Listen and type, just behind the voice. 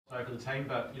for the team,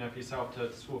 but for yourself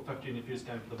to score 50 in your first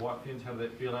game for the White Ferns, how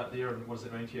did that feel out there, and what does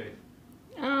it mean to you?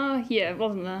 Yeah, it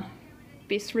wasn't the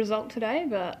best result today,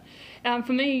 but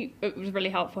for me it was really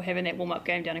helpful having that warm-up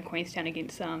game down in Queenstown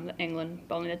against the England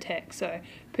bowling attack. So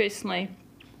personally,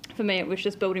 for me, it was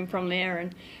just building from there,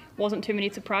 and wasn't too many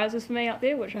surprises for me out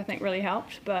there, which I think really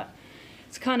helped. But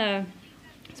it's been a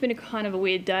kind of a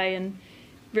weird day and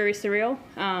very surreal.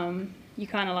 You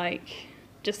kind of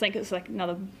just think it's like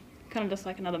another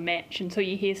match until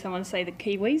you hear someone say the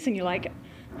Kiwis, and you're like,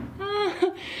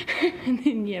 ah, and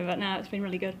then but no, it's been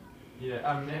really good.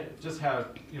 Yeah, just how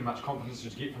much confidence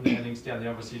did you get from the innings down there?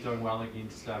 Obviously doing well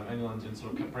against England and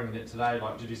sort of bringing it today.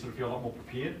 Did you sort of feel a lot more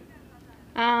prepared?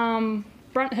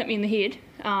 Brunt hit me in the head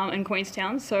in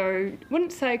Queenstown, so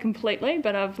wouldn't say completely,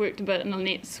 but I've worked a bit in the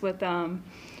nets with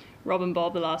Rob and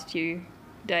Bob the last few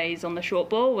days on the short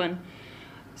ball, and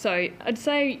so I'd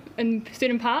say in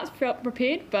certain parts felt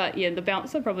prepared, but yeah, the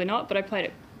bouncer probably not, but I played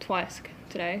it twice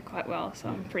today quite well, so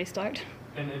I'm pretty stoked.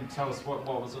 And tell us, what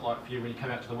was it like for you when you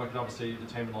came out to the wicket? Obviously the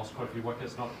team had lost quite a few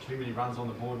wickets, not too many runs on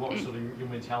the board. What was sort of your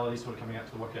mentality sort of coming out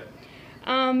to the wicket?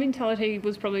 Mentality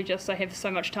was probably just I have so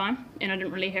much time and I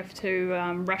didn't really have to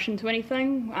rush into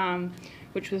anything,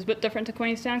 which was a bit different to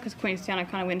Queenstown, because Queenstown I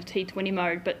kind of went into T20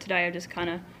 mode, but today I just kind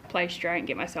of play straight and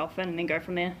get myself in and then go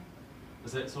from there.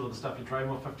 Is that sort of the stuff you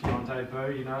train with, 50 on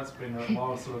debut? It's been a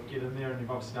while to sort of get in there, and you've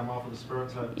obviously done well for the Spirit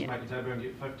to make your debut and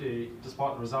get 50.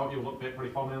 Despite the result, you'll look back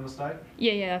pretty fondly on this day?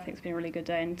 Yeah, I think it's been a really good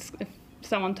day, and if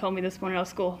someone told me this morning I'll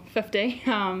score 50,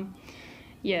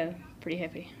 pretty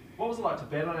happy. What was it like to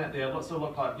bat on out there? It sort of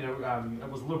looked like, it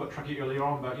was a little bit tricky earlier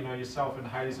on, but, yourself and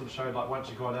Haley sort of showed, once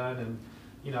you got in, and,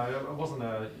 it was an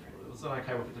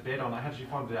okay wicket to bat on. How did you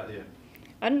find it out there?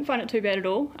 I didn't find it too bad at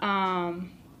all.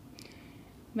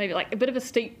 Maybe a bit of a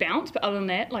steep bounce, but other than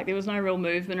that, there was no real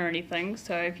movement or anything.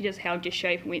 So if you just held your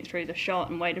shape and went through the shot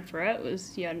and waited for it, I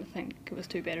didn't think it was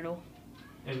too bad at all.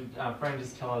 And Fran,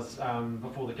 just tell us,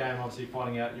 before the game, obviously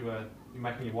finding out you're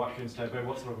making your White Ferns debut,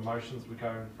 what sort of emotions were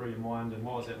going through your mind, and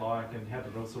what was it like, and how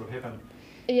did it all sort of happen?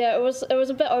 Yeah, it was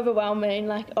a bit overwhelming,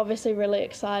 obviously really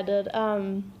excited.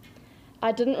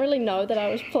 I didn't really know that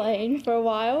I was playing for a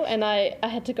while, and I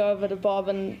had to go over to Bob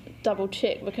and double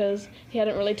check because he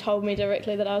hadn't really told me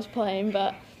directly that I was playing,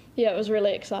 but yeah, it was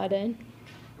really exciting.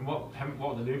 And what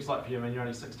were the nerves like for you? I mean, you're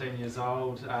only 16 years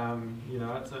old, it's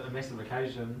a massive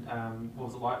occasion. What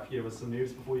was it like for you? Was some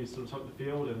nerves before you sort of took the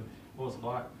field, and what was it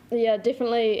like? Yeah,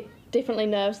 definitely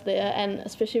nerves there, and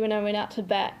especially when I went out to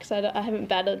bat, because I haven't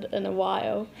batted in a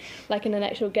while, in an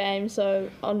actual game, so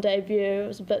on debut it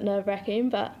was a bit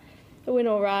nerve-wracking, but it went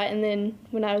all right. And then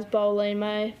when I was bowling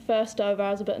my first over, I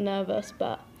was a bit nervous,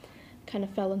 but kind of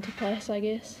fell into place, I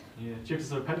guess. Yeah, do you have to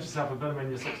sort of pinch yourself a bit? I mean,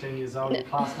 you're 16 years old, your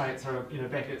classmates are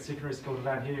back at secondary school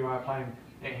today, and here you are playing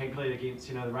at Hagley against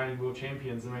the reigning world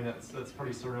champions. I mean, it's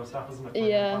pretty surreal stuff, isn't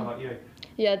it?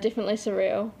 Yeah, definitely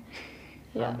surreal.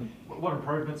 Yeah. What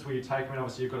improvements will you take? I mean,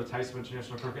 obviously you've got a taste of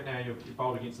international cricket now. You've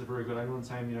bowled against a very good England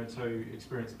team, two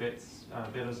experienced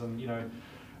batters, and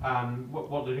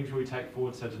what learnings will you take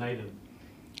forward to Dunedin?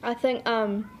 I think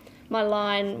my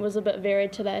line was a bit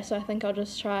varied today, so I think I'll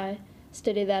just try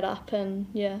steady that up and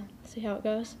see how it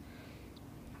goes.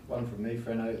 One from me,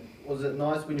 Frano. Was it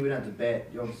nice when you went out to bat?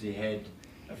 You obviously had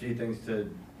a few things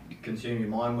to consume your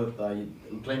mind with,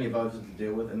 plenty of overs to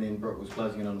deal with, and then Brooke was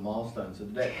closing in on a milestone. So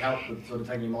did that help with sort of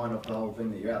taking your mind off the whole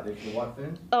thing that you're out there for the White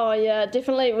Ferns? Oh yeah,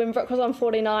 definitely. When Brooke was on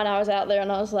 49, I was out there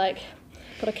and I was like,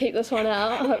 gotta keep this one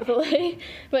out, hopefully.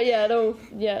 But it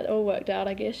all worked out,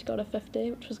 I guess. Got a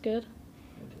 50, which was good.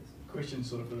 Question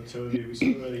sort of for the two of you. We saw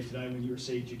earlier today when you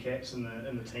received your caps in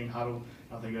the team huddle.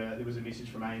 I think there was a message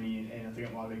from Amy, and I think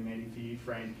it might have been Maddie for you,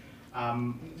 Fran.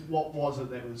 What was it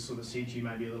that was sort of said to you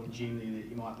maybe a little gently that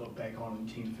you might look back on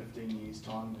in 10, 15 years'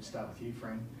 time? We'll start with you,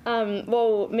 Fran.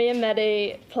 Well, me and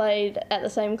Maddie played at the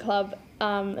same club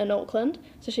in Auckland,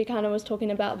 so she kind of was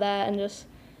talking about that and just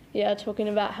talking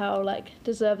about how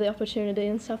deserved the opportunity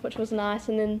and stuff, which was nice.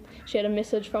 And then she had a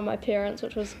message from my parents,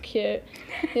 which was cute.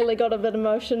 Nearly got a bit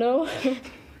emotional.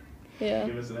 Yeah.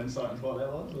 Give us an insight into what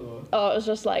that was? Or? Oh, it was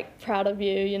just proud of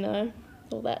you,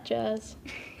 all that jazz.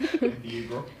 And for you,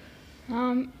 Brooke?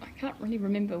 I can't really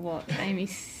remember what Amy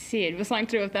said. It was something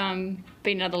to do with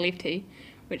being another lefty,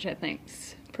 which I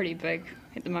think's pretty big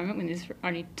at the moment when there's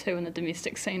only two in the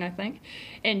domestic scene, I think,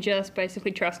 and just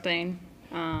basically trusting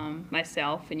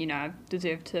myself and I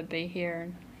deserve to be here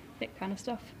and that kind of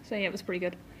stuff. So it was pretty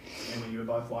good. And when you were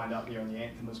both lined up there and the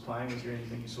anthem was playing, was there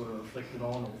anything you sort of reflected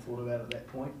on or thought about at that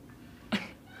point?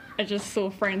 I just saw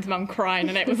Fran's mum crying,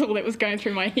 and that was all that was going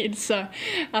through my head. So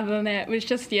other than that, it was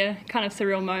just kind of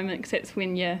surreal moment, because that's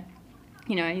when you're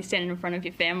standing in front of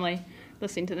your family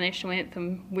listening to the national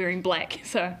anthem wearing black.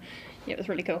 So yeah, it was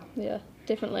really cool. Yeah,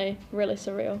 definitely really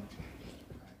surreal.